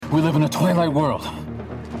We live in a twilight world.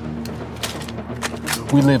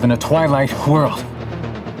 We live in a twilight world.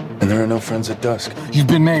 And there are no friends at dusk. You've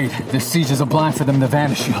been made. This siege is a blind for them to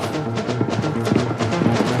vanish you.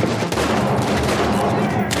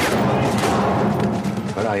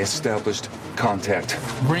 But I established contact.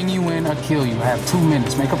 Bring you in or kill you. I have 2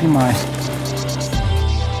 minutes. Make up your mind.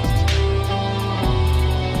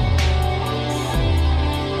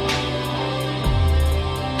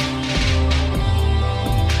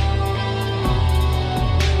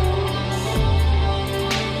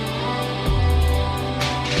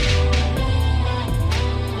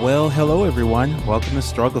 Well, hello everyone. Welcome to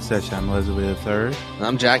Struggle Session. I'm Leslie III.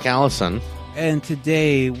 I'm Jack Allison. And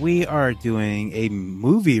today we are doing a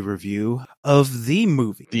movie review of the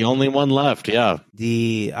movie. The only one left, yeah.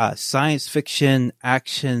 The science fiction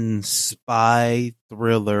action spy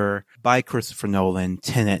thriller by Christopher Nolan,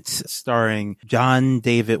 Tenet, starring John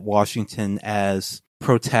David Washington as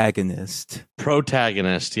protagonist.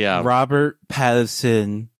 Protagonist, yeah. Robert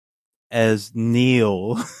Pattinson as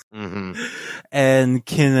Neil, and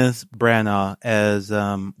Kenneth Branagh as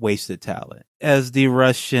wasted talent, as the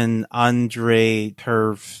Russian Andrei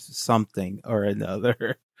Turf something or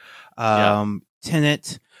another.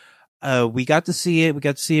 Tenet, we got to see it. We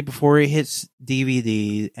got to see it before it hits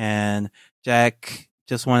DVD. And Jack,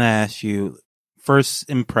 just want to ask you, first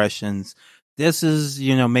impressions. This is,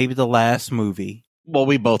 maybe the last movie. Well,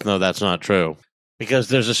 we both know that's not true. Because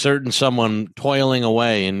there's a certain someone toiling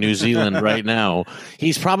away in New Zealand right now.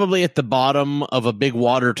 He's probably at the bottom of a big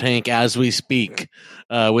water tank as we speak,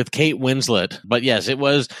 with Kate Winslet. But yes, it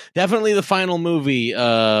was definitely the final movie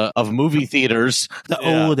of movie theaters.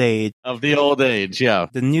 Old age. Of the old age, yeah.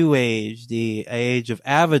 The new age, the age of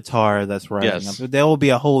Avatar that's rising up. There will be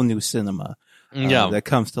a whole new cinema that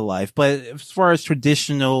comes to life. But as far as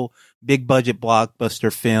traditional big budget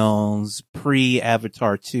blockbuster films,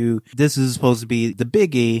 pre-Avatar 2. This is supposed to be the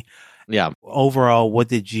biggie. Yeah. Overall, what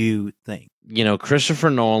did you think? Christopher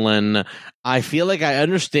Nolan, I feel like I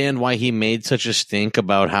understand why he made such a stink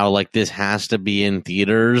about how this has to be in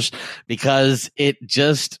theaters, because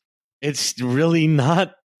it's really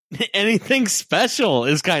not anything special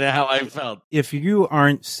is kind of how I felt. If you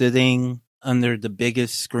aren't sitting under the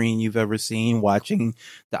biggest screen you've ever seen, watching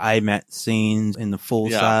the IMAX scenes in the full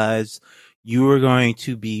size, you are going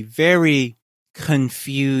to be very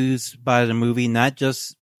confused by the movie, not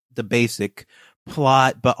just the basic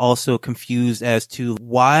plot, but also confused as to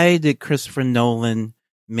why did Christopher Nolan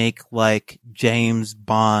make James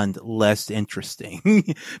Bond less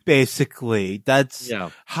interesting? Basically,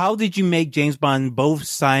 how did you make James Bond both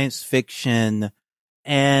science fiction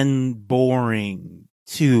and boring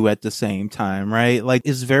too at the same time, right?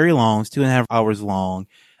 It's very long. It's 2.5 hours long.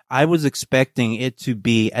 I was expecting it to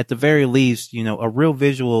be, at the very least, a real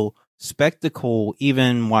visual spectacle,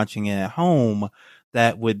 even watching it at home,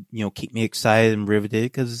 that would, keep me excited and riveted.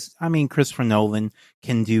 Because, Christopher Nolan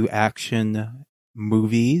can do action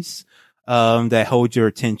movies that hold your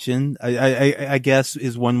attention. I guess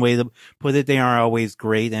is one way to put it. They aren't always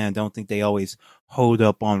great, and I don't think they always hold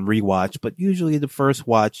up on rewatch. But usually the first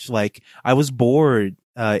watch, I was bored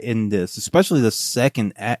in this, especially the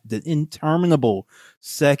second act, the interminable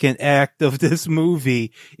second act of this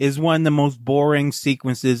movie is one of the most boring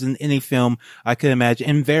sequences in any film I could imagine,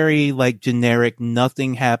 and very generic.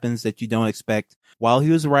 Nothing happens that you don't expect. While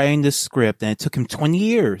he was writing this script, and it took him 20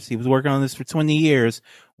 years, he was working on this for 20 years.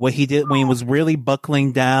 What he did when he was really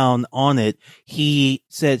buckling down on it, he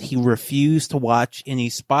said he refused to watch any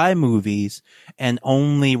spy movies and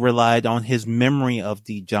only relied on his memory of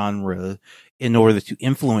the genre in order to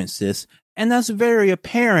influence this. And that's very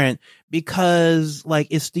apparent because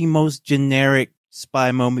it's the most generic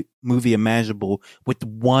spy movie imaginable, with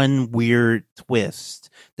one weird twist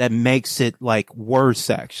that makes it worse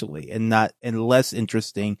actually, and less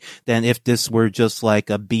interesting than if this were just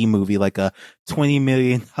a B movie, a $20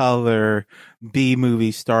 million B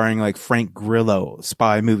movie starring Frank Grillo.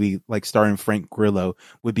 Spy movie starring Frank Grillo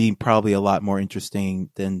would be probably a lot more interesting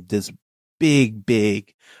than this big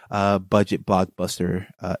budget blockbuster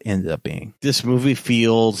ended up being. This movie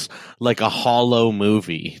feels like a hollow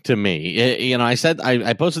movie to me.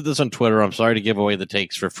 I posted this on Twitter. I'm sorry to give away the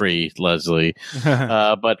takes for free, Leslie.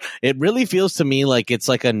 But it really feels to me like it's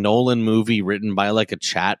a Nolan movie written by a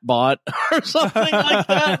chat bot or something like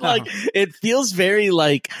that. It feels very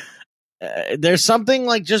there's something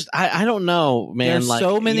I don't know, man. There's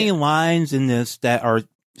so many lines in this that are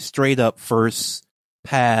straight up first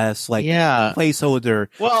pass, placeholder.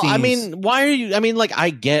 Well, scenes. why are you? I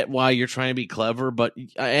get why you're trying to be clever, but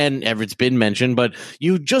and it's been mentioned, but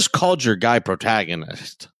you just called your guy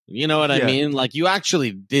protagonist. You know what I mean? Like, you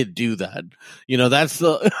actually did do that. You know, that's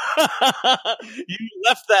the you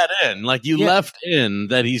left that in. Like, you left in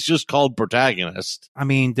that he's just called protagonist. I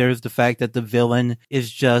mean, there's the fact that the villain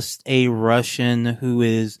is just a Russian who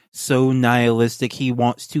is so nihilistic. He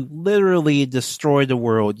wants to literally destroy the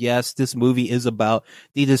world. Yes, this movie is about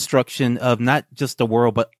the destruction of not just the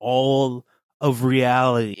world, but all of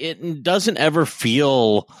reality. It doesn't ever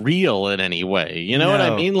feel real in any way. You know what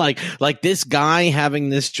I mean? Like this guy having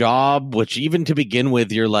this job, which even to begin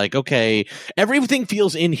with, you're like, okay, everything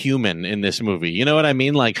feels inhuman in this movie. You know what I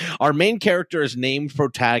mean? Like, our main character is named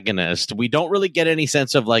protagonist. We don't really get any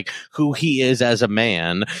sense of like who he is as a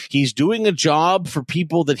man. He's doing a job for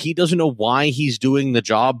people that he doesn't know why he's doing the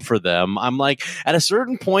job for them. I'm like, at a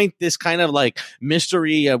certain point, this kind of like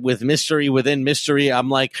mystery with mystery within mystery, I'm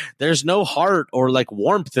like, there's no heart or like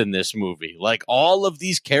warmth in this movie. Like, all of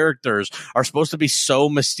these characters are supposed to be so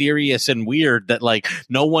mysterious and weird that like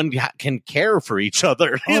no one can care for each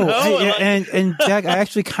other. You know? And Jack, I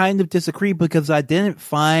actually kind of disagree because I didn't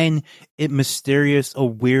find it mysterious or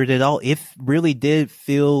weird at all. It really did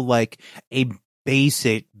feel like a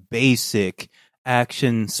basic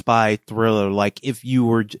action spy thriller. Like, if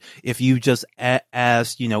you just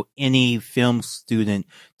asked, you know, any film student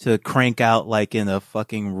to crank out like in a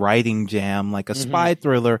fucking writing jam, like a spy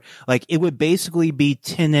thriller, like it would basically be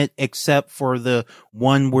Tenet, except for the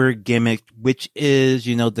one word gimmick, which is,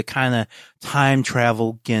 you know, the kind of time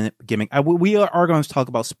travel gimmick. We are going to talk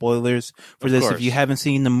about spoilers for this if you haven't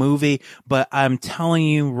seen the movie, but I'm telling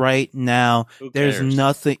you right now, there's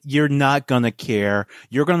nothing, you're not going to care.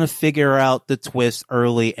 You're going to figure out the twist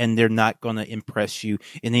early and they're not going to impress you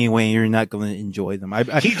in any way. You're not going to enjoy them.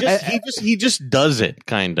 He just does it,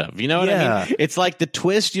 kind of. You know what I mean? It's like the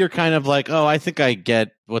twist, you're kind of like, oh, I think I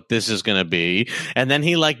get what this is going to be. And then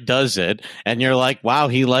he like does it. And you're like, wow,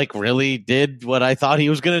 he like really did what I thought he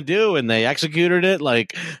was going to do. And they executed it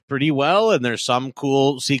like pretty well. And there's some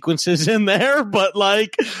cool sequences in there. But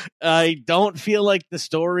like, I don't feel like the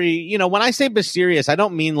story, you know, when I say mysterious, I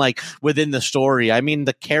don't mean like within the story. I mean,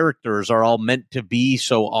 the characters are all meant to be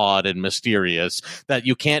so odd and mysterious that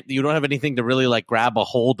you don't have anything to really like grab a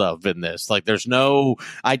hold of in this. Like, there's no,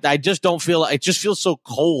 I just don't feel, it just feels so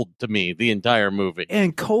cold to me, the entire movie.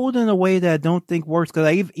 And cold in a way that I don't think works,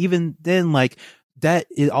 because even then, like, that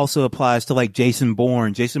it also applies to like Jason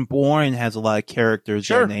Bourne. Jason Bourne has a lot of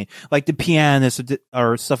characters, like the pianist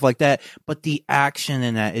or stuff like that. But the action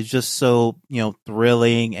in that is just so, you know,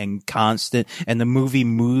 thrilling and constant, and the movie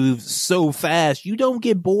moves so fast. You don't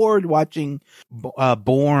get bored watching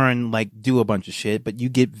Bourne like do a bunch of shit, but you're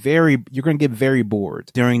going to get very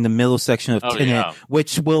bored during the middle section of Tenet,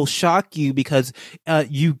 which will shock you because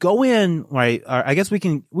you go in right. I guess we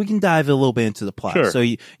can dive a little bit into the plot. So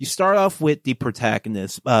you start off with the protagonist,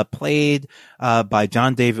 played by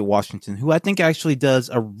John David Washington, who I think actually does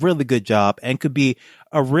a really good job and could be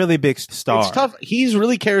a really big star. It's tough. He's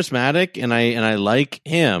really charismatic, and I like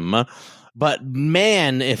him. But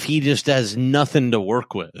man, if he just has nothing to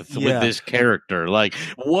work with this character, like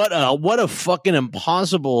what a fucking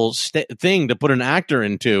impossible thing to put an actor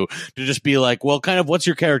into, to just be like, well, kind of, what's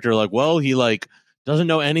your character like? Well, he like doesn't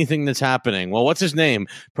know anything that's happening. Well, what's his name?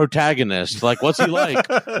 Protagonist. Like, what's he like?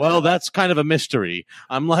 Well, that's kind of a mystery.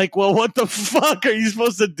 I'm like, well, what the fuck are you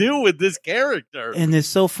supposed to do with this character? And it's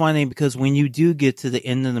so funny because when you do get to the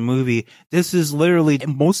end of the movie, this is literally the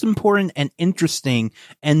most important and interesting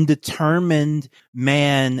and determined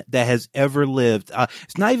man that has ever lived.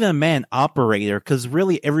 It's not even a man operator, because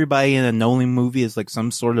really everybody in a Nolan movie is like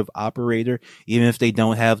some sort of operator, even if they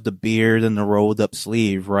don't have the beard and the rolled up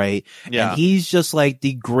sleeve, right? Yeah. And he's just like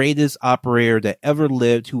the greatest operator that ever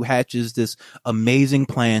lived, who hatches this amazing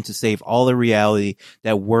plan to save all the reality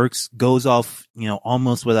that works, goes off, you know,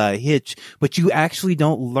 almost without a hitch, but you actually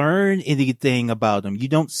don't learn anything about him. You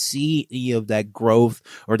don't see any of that growth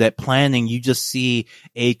or that planning. You just see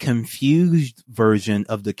a confused version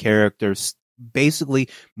of the characters basically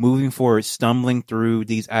moving forward, stumbling through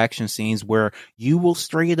these action scenes where you will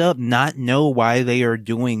straight up not know why they are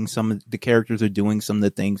doing some of the characters are doing some of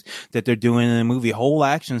the things that they're doing in the movie. Whole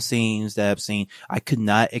action scenes that I've seen, I could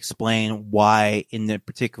not explain why in that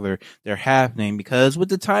particular they're happening, because with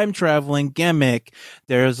the time traveling gimmick,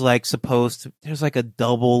 there's like a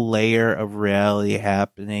double layer of reality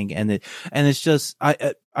happening, and it's just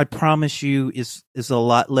I promise you, is a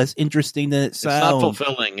lot less interesting than it sounds. It's not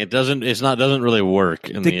fulfilling. It doesn't really work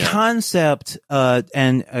in the end. Concept,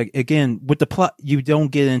 and again, with the plot, you don't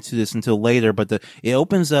get into this until later, but it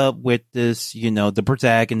opens up with this, the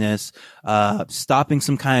protagonist, stopping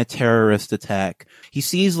some kind of terrorist attack. He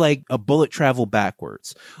sees like a bullet travel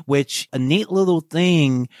backwards, which a neat little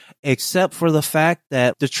thing, except for the fact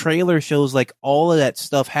that the trailer shows like all of that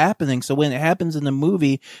stuff happening. So when it happens in the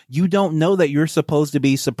movie, you don't know that you're supposed to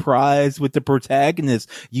be surprised with the protagonist.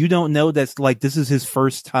 You don't know that's like this is his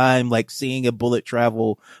first time like seeing a bullet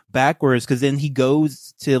travel backwards, because then he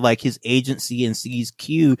goes to like his agency and sees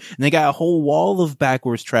Q, and they got a whole wall of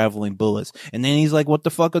backwards traveling bullets. And then he's like, what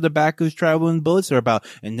the fuck are the backwards traveling bullets are about?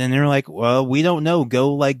 And then they're like, well, we don't know.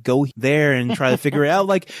 Go there and try to figure it out.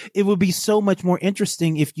 Like, it would be so much more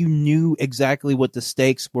interesting if you knew exactly what the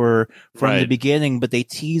stakes were from the beginning, but they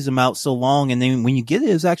tease them out so long, and then when you get it,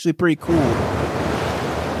 it's actually pretty cool.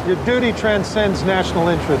 Your duty transcends national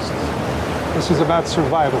interests. This is about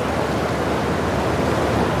survival.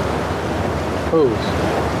 Whose?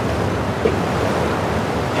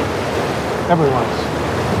 Everyone's.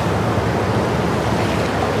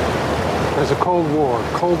 There's a cold war,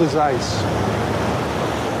 cold as ice.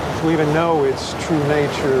 To even know its true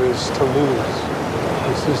nature is to lose.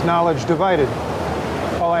 This is knowledge divided.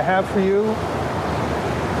 All I have for you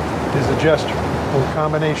is a gesture in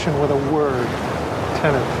combination with a word.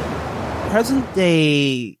 Present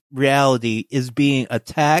day reality is being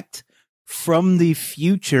attacked from the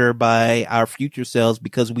future by our future selves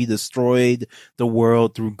because we destroyed the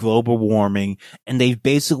world through global warming, and they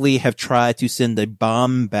basically have tried to send a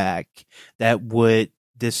bomb back that would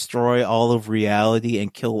destroy all of reality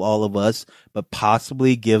and kill all of us, but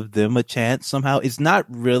possibly give them a chance somehow. It's not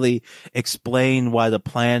really explained why the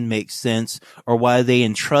plan makes sense or why they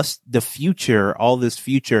entrust the future, all this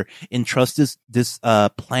future, entrust this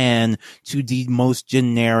plan to the most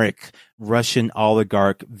generic Russian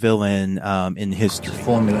oligarch villain in history.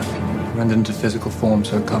 Formula rendered into physical form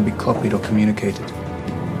so it can't be copied or communicated.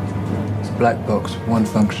 It's a black box, one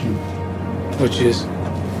function. Which is?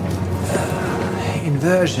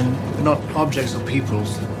 Inversion, but not objects or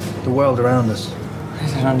peoples, the world around us. I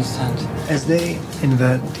don't understand. As they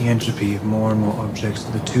invert the entropy of more and more objects,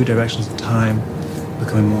 the two directions of time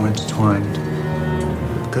becoming more intertwined.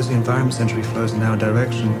 Because the environment's entropy flows in our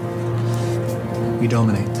direction, we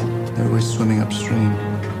dominate. They're always swimming upstream.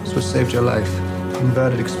 So it saved your life. The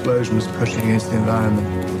inverted explosion was pushing against the environment.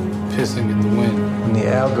 Pissing in the wind. And the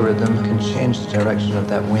algorithm can change the direction of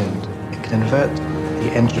that wind. It can invert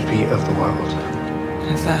the entropy of the world.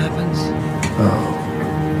 If that happens? Oh.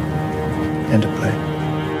 End of play.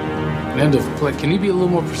 End of play. Can you be a little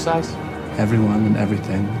more precise? Everyone and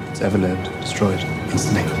everything that's ever lived, destroyed,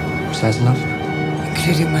 instantly. Precise enough?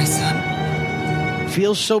 Including my son.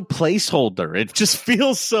 Feels so placeholder. It just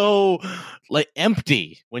feels so like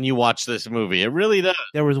empty when you watch this movie. It really does.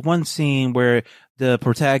 There was one scene where the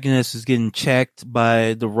protagonist is getting checked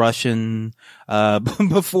by the Russian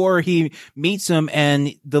before he meets him,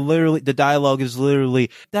 and the dialogue is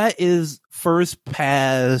literally, that is first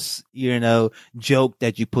pass, joke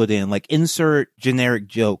that you put in, like insert generic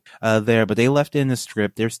joke there, but they left it in the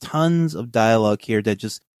script. There's tons of dialogue here that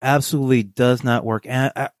just absolutely does not work.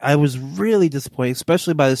 And I was really disappointed,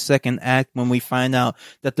 especially by the second act, when we find out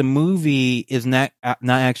that the movie is not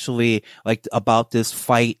actually like about this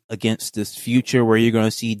fight against this future where you're going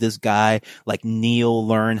to see this guy like Neil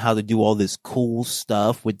learn how to do all this cool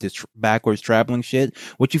stuff with this backwards traveling shit.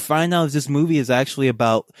 What you find out is this movie is actually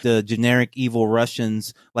about the generic evil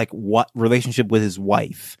Russians, like what relationship with his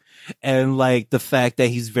wife. And like the fact that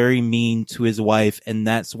he's very mean to his wife, and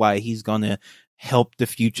that's why he's gonna help the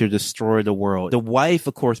future destroy the world. The wife,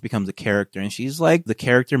 of course, becomes a character, and she's like the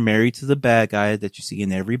character married to the bad guy that you see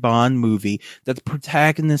in every Bond movie that the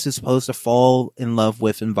protagonist is supposed to fall in love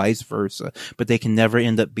with, and vice versa, but they can never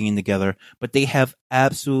end up being together. But they have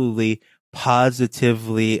absolutely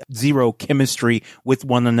positively zero chemistry with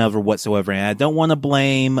one another whatsoever. And I don't want to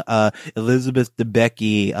blame Elizabeth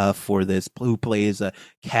Debicki for this, who plays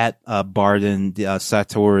Kat Barden,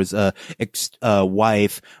 Sator's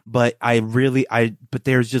wife, but but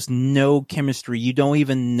there's just no chemistry. You don't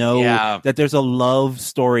even know that there's a love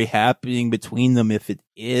story happening between them, if it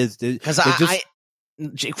is. Because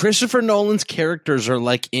Christopher Nolan's characters are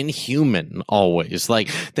like inhuman always. Like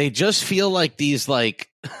they just feel like these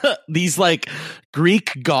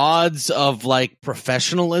Greek gods of like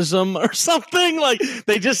professionalism or something. Like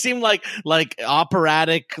they just seem like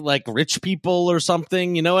operatic, like rich people or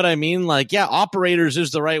something. You know what I mean? Like, yeah, operators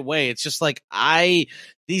is the right way. It's just like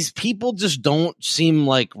these people just don't seem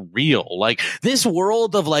like real. Like this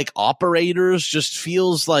world of like operators just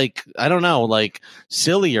feels like, I don't know, like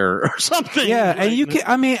sillier or something. Yeah, and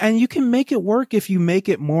you can make it work if you make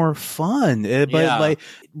it more fun. But like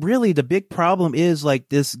really the big problem is like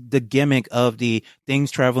the gimmick of the things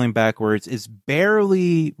traveling backwards is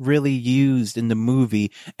barely really used in the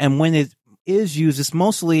movie. And when it is used, it's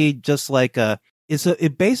mostly just like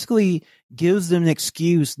it basically gives them an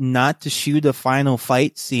excuse not to shoot a final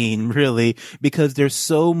fight scene, really, because there's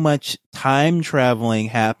so much time traveling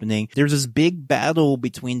happening. There's this big battle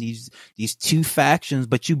between these two factions,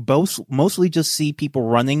 but you both mostly just see people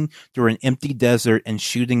running through an empty desert and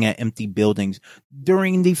shooting at empty buildings.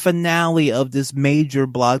 During the finale of this major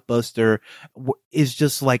blockbuster is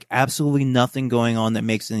just like absolutely nothing going on that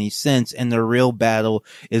makes any sense. And the real battle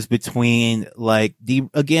is between like the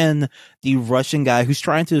Russian guy who's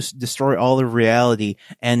trying to destroy all of reality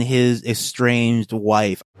and his estranged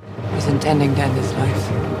wife. He's intending to end his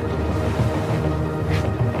life.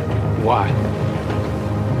 Why?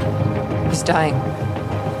 He's dying.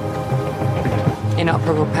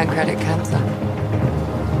 Inoperable pancreatic cancer.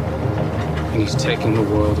 And he's taking the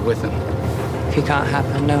world with him. If he can't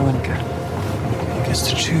happen, no one can. He gets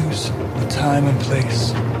to choose the time and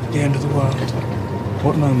place, the end of the world.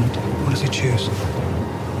 What moment? What does he choose?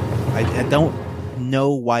 I don't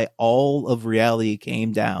know why all of reality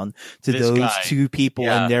came down to those two people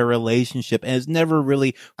and their relationship, and it's never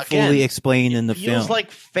really fully explained in the film. It feels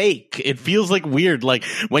like fake. It feels like weird. Like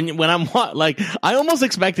when I'm like, I almost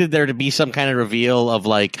expected there to be some kind of reveal of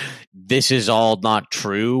like, this is all not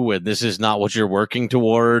true and this is not what you're working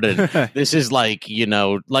toward, and this is like, you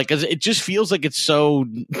know, like it just feels like it's so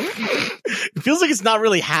it feels like it's not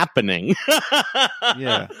really happening.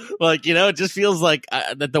 Yeah, like, you know, it just feels like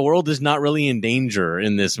that the world is not really in danger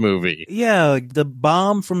in this movie. Yeah, the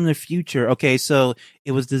bomb from the future. Okay, so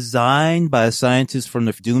it was designed by a scientist from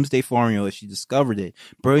the Doomsday Formula. She discovered it.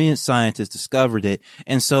 Brilliant scientist discovered it.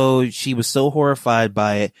 And so she was so horrified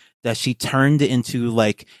by it that she turned it into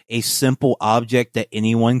like a simple object that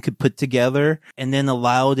anyone could put together, and then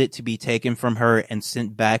allowed it to be taken from her and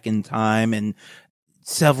sent back in time and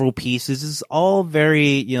several pieces. It's all very,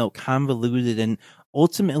 you know, convoluted and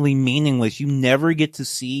ultimately meaningless. You never get to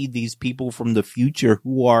see these people from the future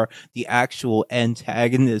who are the actual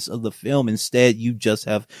antagonists of the film. Instead, you just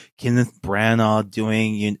have Kenneth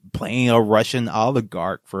Branagh playing a Russian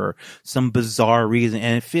oligarch for some bizarre reason.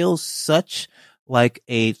 And it feels such like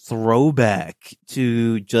a throwback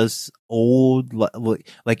to just old,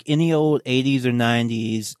 like any old 80s or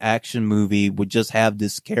 90s action movie would just have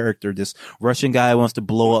this character, this Russian guy wants to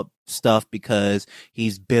blow up stuff because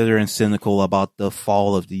he's bitter and cynical about the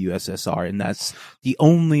fall of the USSR. And that's the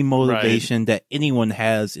only motivation that anyone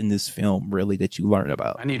has in this film, really, that you learn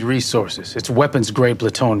about. I need resources. It's weapons grade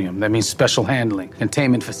plutonium. That means special handling,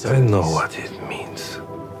 containment facilities. I know what it means.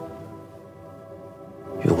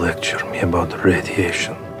 You lecture me about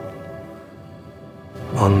radiation.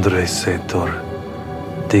 Andrei Sator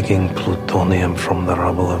digging plutonium from the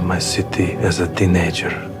rubble of my city as a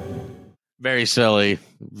teenager. Very silly.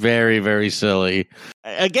 Very, very silly.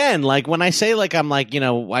 Again, like when I say, like, I'm like, you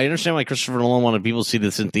know, I understand why Christopher Nolan wanted people to see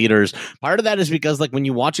this in theaters. Part of that is because, like, when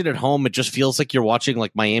you watch it at home, it just feels like you're watching,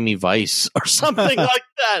 like, Miami Vice or something like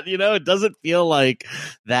that. You know, it doesn't feel like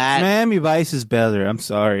that. Miami Vice is better. I'm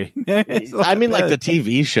sorry. I mean, like the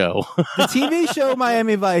TV show. The TV show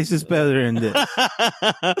Miami Vice is better than this.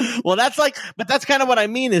 Well, that's like, but that's kind of what I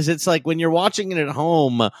mean is it's like when you're watching it at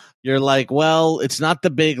home, you're like, well, it's not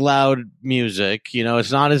the big loud music, you know,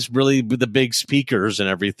 it's not as really the big speakers and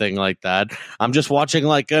everything like that. I'm just watching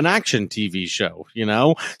like an action TV show, you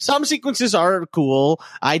know. Some sequences are cool.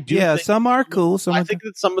 I do. Yeah, some are cool. I think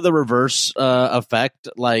that some of the reverse effect,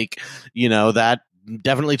 like, you know, that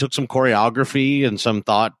definitely took some choreography and some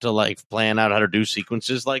thought to like plan out how to do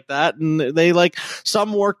sequences like that, and they like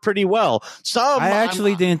some work pretty well. Some I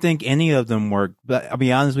actually didn't think any of them worked, but I'll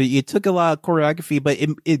be honest with you, it took a lot of choreography, but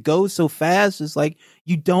it goes so fast. It's like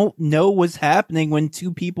you don't know what's happening when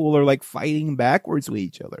two people are like fighting backwards with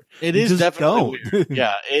each other. It is definitely weird.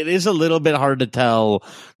 Yeah, it is a little bit hard to tell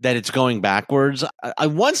that it's going backwards.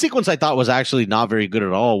 One sequence I thought was actually not very good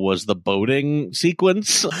at all was the boating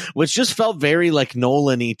sequence, which just felt very like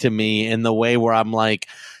Nolan-y to me in the way where I'm like,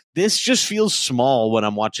 this just feels small when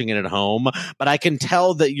I'm watching it at home, but I can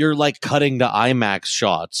tell that you're like cutting to IMAX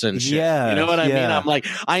shots and shit. Yeah, you know what I mean? I'm like,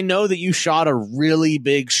 I know that you shot a really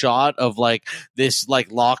big shot of like this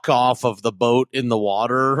like lock off of the boat in the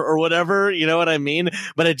water or whatever. You know what I mean?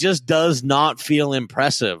 But it just does not feel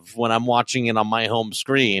impressive when I'm watching it on my home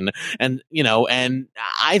screen. And, you know, and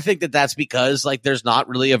I think that that's because like there's not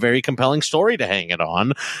really a very compelling story to hang it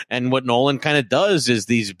on. And what Nolan kind of does is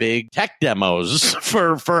these big tech demos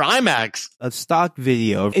for IMAX. A stock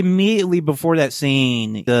video. Immediately before that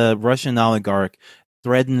scene, the Russian oligarch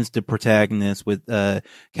threatens the protagonist with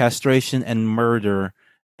castration and murder.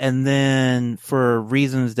 And then for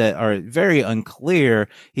reasons that are very unclear,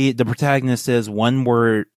 the protagonist says one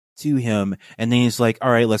word to him, and then he's like,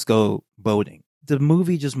 all right, let's go boating. The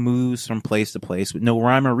movie just moves from place to place with no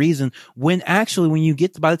rhyme or reason, when actually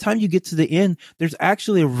by the time you get to the end, there's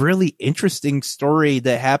actually a really interesting story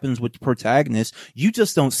that happens with the protagonist. You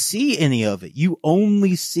just don't see any of it. You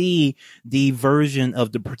only see the version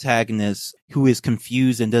of the protagonist who is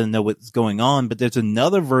confused and doesn't know what's going on. But there's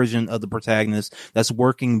another version of the protagonist that's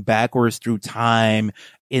working backwards through time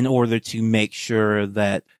in order to make sure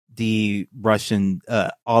that the Russian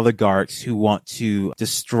oligarchs who want to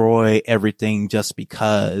destroy everything just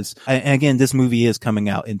because. And again, this movie is coming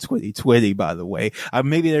out in 2020, by the way.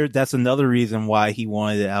 Maybe that's another reason why he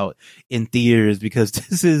wanted it out in theaters, because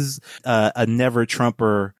this is a never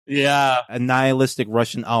Trumper. Yeah. A nihilistic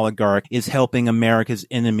Russian oligarch is helping America's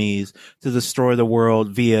enemies to destroy the world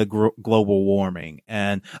via global warming.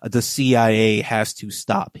 And the CIA has to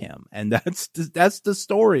stop him. And that's the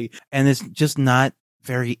story. And it's just not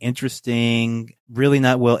very interesting, really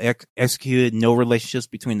not well executed, no relationships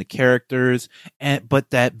between the characters, but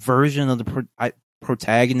that version of the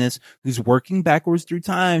protagonist who's working backwards through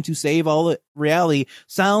time to save all the reality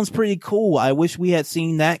sounds pretty cool. I wish we had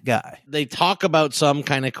seen that guy. They talk about some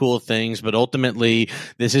kind of cool things, but ultimately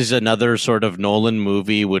this is another sort of Nolan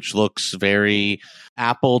movie which looks very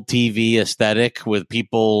Apple TV aesthetic, with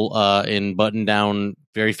people in button-down,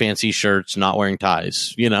 very fancy shirts, not wearing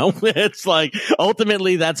ties. You know, it's like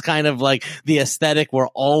ultimately that's kind of like the aesthetic we're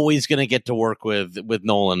always going to get to work with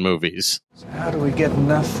Nolan movies. So how do we get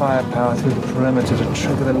enough firepower through the perimeter to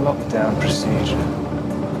trigger the lockdown procedure?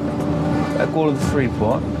 Back all of the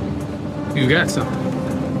Freeport. You got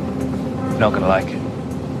something. Not gonna like it.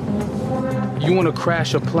 You want to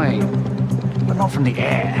crash a plane? But not from the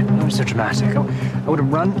air. Not so dramatic. I would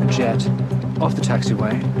have run a jet off the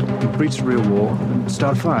taxiway, breach the rear wall, and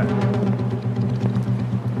start fire.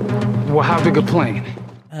 Well, how big a plane?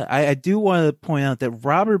 I do want to point out that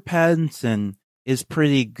Robert Pattinson is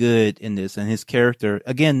pretty good in this, and his character,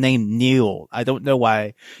 again, named Neil. I don't know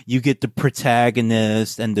why you get the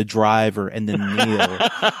protagonist and the driver and then Neil.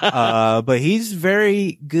 But he's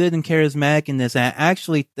very good and charismatic in this. And I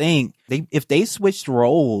actually think if they switched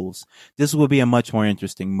roles, this would be a much more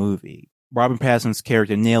interesting movie. Robert Pattinson's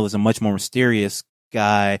character, Neil, is a much more mysterious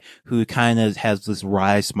guy who kind of has this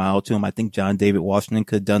wry smile to him. I think John David Washington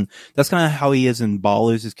could have done. That's kind of how he is in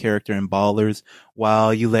Ballers, his character in Ballers,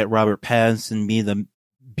 while you let Robert Pattinson be the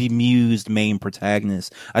bemused main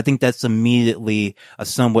protagonist. I think that's immediately a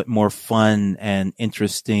somewhat more fun and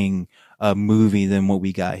interesting movie than what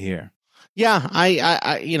we got here. Yeah,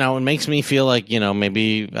 I you know, it makes me feel like, you know,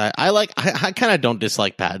 maybe I kind of don't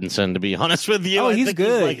dislike Pattinson, to be honest with you. Oh, he's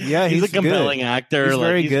good. He's a compelling actor. He's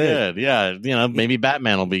very good. Yeah, you know, maybe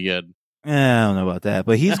Batman will be good. I don't know about that,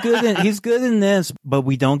 but he's good. He's good in this, but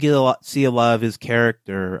we don't see a lot of his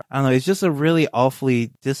character. I don't know. It's just a really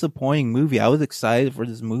awfully disappointing movie. I was excited for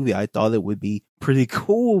this movie. I thought it would be pretty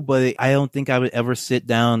cool, but I don't think I would ever sit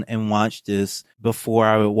down and watch this before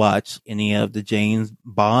I would watch any of the James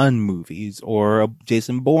Bond movies or a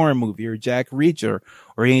Jason Bourne movie or Jack Reacher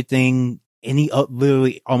or anything.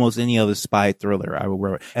 Literally almost any other spy thriller I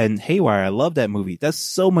would. And Haywire, I love that movie. That's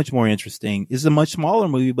so much more interesting. It's a much smaller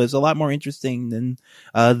movie, but it's a lot more interesting than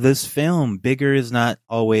this film. Bigger is not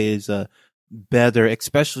always better,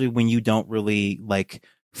 especially when you don't really like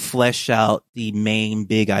flesh out the main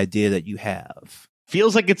big idea that you have.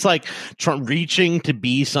 Feels like it's like reaching to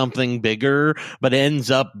be something bigger, but ends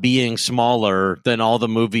up being smaller than all the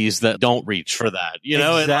movies that don't reach for that. You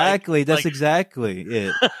know, exactly. That's exactly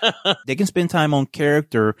it. They can spend time on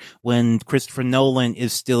character when Christopher Nolan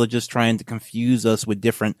is still just trying to confuse us with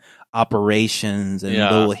different operations and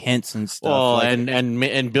little hints and stuff. Well,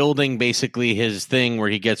 and building basically his thing where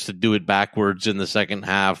he gets to do it backwards in the second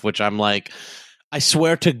half, which I'm like, I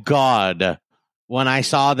swear to God, when I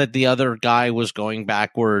saw that the other guy was going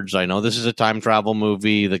backwards, I know this is a time travel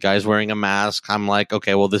movie. The guy's wearing a mask. I'm like,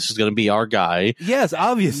 okay, well, this is going to be our guy. Yes,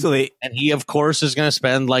 obviously. And he, of course, is going to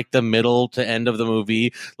spend like the middle to end of the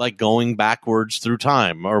movie, like going backwards through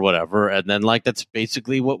time or whatever. And then like, that's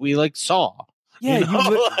basically what we like saw. Yeah,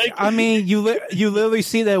 you literally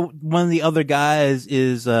see that one of the other guys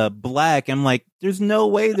is black. I'm like, there's no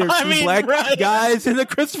way there's two black guys in a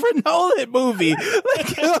Christopher Nolan movie.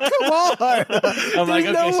 Like, come on. I'm like,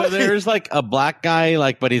 okay, so there's like a black guy,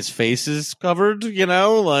 like, but his face is covered,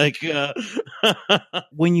 like.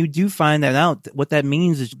 When you do find that out, what that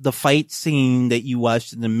means is the fight scene that you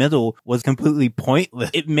watched in the middle was completely pointless.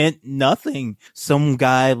 It meant nothing. Some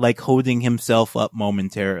guy like holding himself up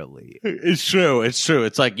momentarily. It's true. It's true.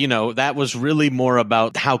 It's like, that was really more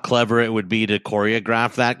about how clever it would be to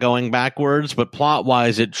choreograph that going backwards, but plot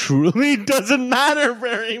wise, it truly doesn't matter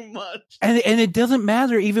very much. And it doesn't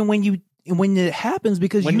matter even when it happens,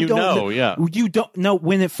 because you don't know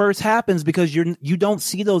when it first happens, because you don't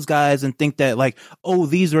see those guys and think that like, oh,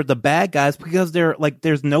 these are the bad guys, because they're like,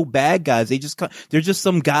 there's no bad guys. They're just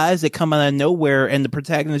some guys that come out of nowhere, and the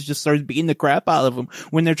protagonist just starts beating the crap out of them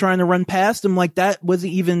when they're trying to run past them. Like, that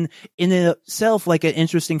wasn't even in itself like an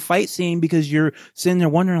interesting fight scene, because you're sitting there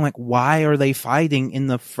wondering like, why are they fighting in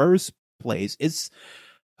the first place? It's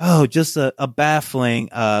just a baffling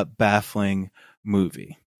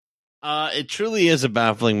movie. It truly is a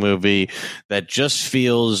baffling movie that just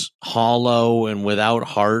feels hollow and without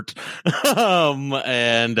heart.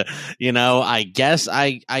 And I guess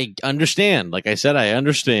I understand. Like I said, I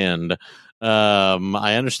understand.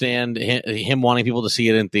 I understand him wanting people to see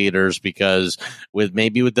it in theaters, because with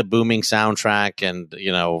the booming soundtrack and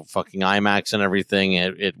fucking IMAX and everything,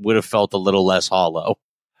 it would have felt a little less hollow.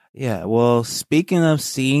 Yeah, well, speaking of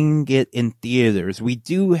seeing it in theaters, we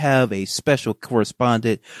do have a special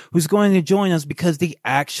correspondent who's going to join us because they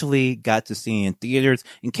actually got to see it in theaters.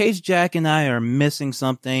 In case Jack and I are missing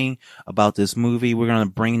something about this movie, we're going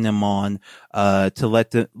to bring them on to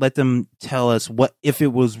let them tell us what if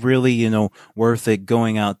it was really, worth it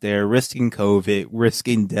going out there, risking COVID,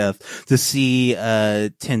 risking death to see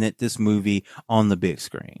Tenet, this movie, on the big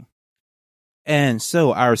screen. And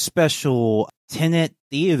so our special Tenet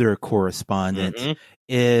theater correspondent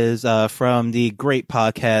is from the great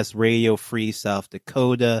podcast Radio Free South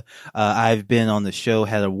Dakota. I've been on the show,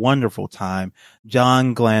 had a wonderful time.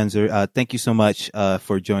 John Glanzer, thank you so much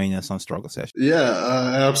for joining us on Struggle Session.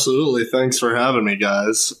 Yeah, absolutely. Thanks for having me,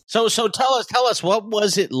 guys. So tell us, what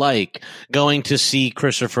was it like going to see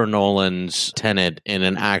Christopher Nolan's Tenet in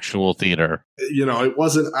an actual theater? It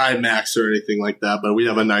wasn't IMAX or anything like that, but we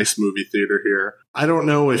have a nice movie theater here. I don't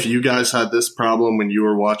know if you guys had this problem when you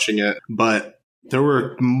were watching it, but there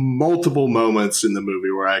were multiple moments in the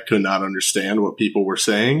movie where I could not understand what people were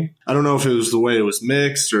saying. I don't know if it was the way it was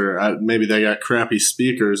mixed, or maybe they got crappy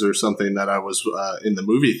speakers or something that I was in the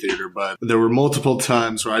movie theater, but there were multiple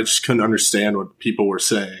times where I just couldn't understand what people were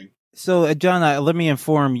saying. So, John, let me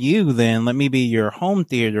inform you then. Let me be your home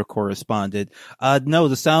theater correspondent. No,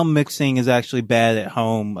 the sound mixing is actually bad at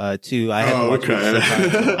home, too. Okay.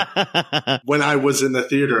 When I was in the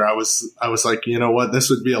theater, I was like, you know what? This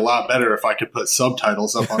would be a lot better if I could put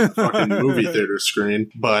subtitles up on the fucking movie theater screen.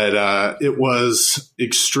 But it was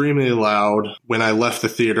extremely loud. When I left the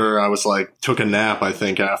theater, I was like, took a nap, I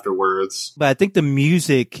think, afterwards. But I think the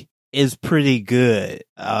music is pretty good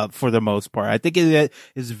for the most part. I think it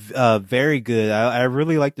is very good. I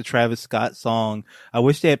really like the Travis Scott song. I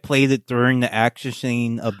wish they had played it during the action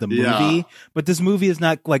scene of the movie, but this movie is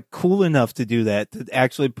not like cool enough to do that, to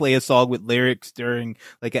actually play a song with lyrics during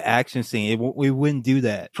like an action scene. We wouldn't do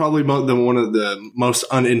that. Probably one of the most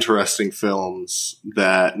uninteresting films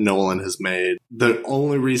that Nolan has made. The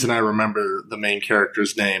only reason I remember the main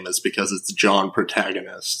character's name is because it's John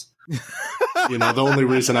Protagonist. The only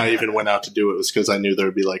reason I even went out to do it was because I knew there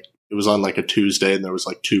would be it was on like a Tuesday and there was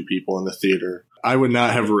like 2 people in the theater. I would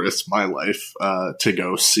not have risked my life to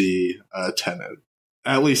go see Tenet,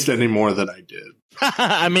 at least any more than I did.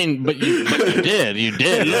 I mean, but you did.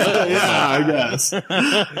 yeah, I guess.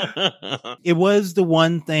 It was the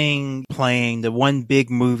one thing playing, the one big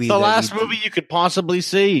movie. The last movie you could possibly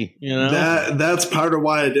see, That's part of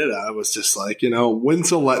why I did it. I was just like, when's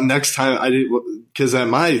the next time I did? Because at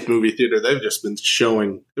my movie theater, they've just been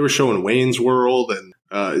they were showing Wayne's World,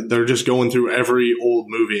 and they're just going through every old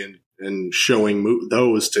movie and showing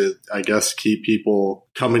those to, I guess, keep people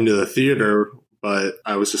coming to the theater. But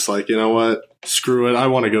I was just like, you know what? Screw it. I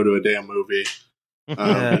want to go to a damn movie.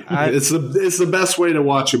 It's the best way to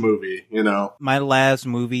watch a movie, My last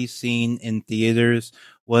movie seen in theaters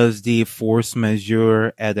was the Force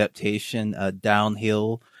Majeure adaptation,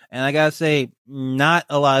 Downhill. And I gotta say, not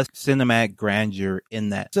a lot of cinematic grandeur in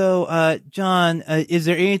that. So, John, is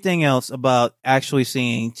there anything else about actually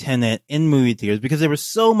seeing Tenet in movie theaters? Because there was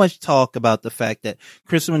so much talk about the fact that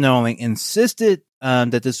Christopher Nolan insisted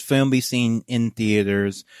that this film be seen in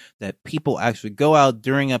theaters, that people actually go out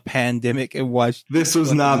during a pandemic and watch. This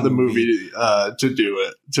was not the movie to do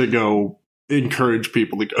it, to go encourage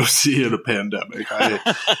people to go see it in a pandemic.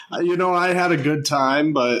 I had a good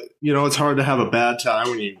time, but it's hard to have a bad time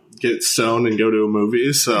when you get stoned and go to a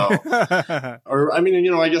movie. So, I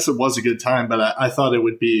guess it was a good time, but I thought it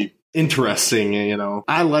would be interesting.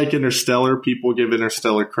 I like Interstellar. People give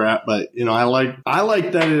Interstellar crap, but I like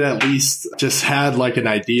that it at least just had like an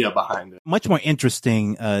idea behind it. Much more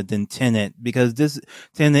interesting than Tenet, because this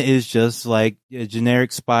Tenet is just like a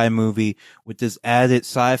generic spy movie with this added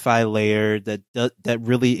sci-fi layer that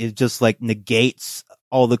really is just like negates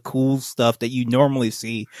all the cool stuff that you normally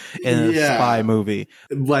see in a spy movie.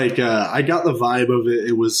 Like, I got the vibe of it.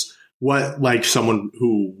 It was what, like, someone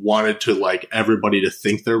who wanted to, like, everybody to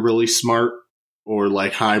think they're really smart or,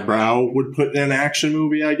 like, highbrow would put in an action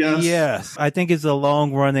movie, I guess. Yes. I think it's a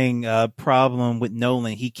long-running problem with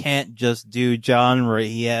Nolan. He can't just do genre.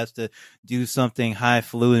 He has to do something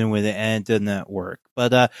highfalutin with it, and it does not work.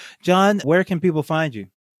 But, John, where can people find you?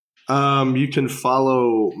 You can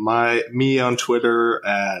follow me on Twitter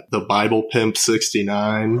at the Bible Pimp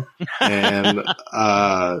 69, and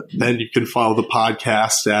then you can follow the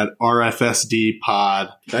podcast at RFSD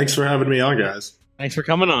Pod. Thanks for having me on, guys. Thanks for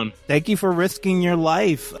coming on. Thank you for risking your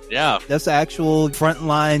life. Yeah, that's actual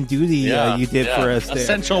frontline duty you did for us.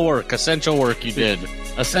 Essential work you did.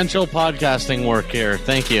 Essential podcasting work here.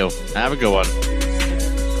 Thank you. Have a good one.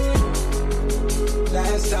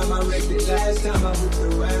 Last time I wrecked it, last time I whipped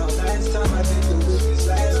around, last time I did the witness,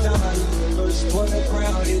 last time I used the verse, won the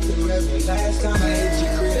crown, hit the revenue, last time I hit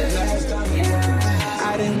your crib, last time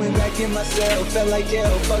I done went back in myself, felt like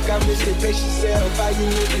hell, fuck I risked it, face yourself, how you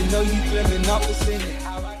living, know you living off the Senate.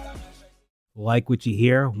 Like what you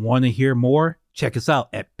hear? Want to hear more? Check us out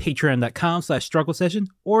at patreon.com/struggle session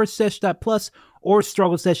or sesh.plus or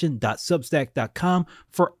strugglesession.substack.com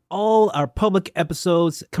for all our public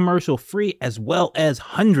episodes, commercial free, as well as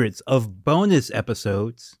hundreds of bonus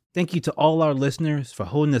episodes. Thank you to all our listeners for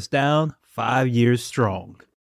holding us down 5 years strong.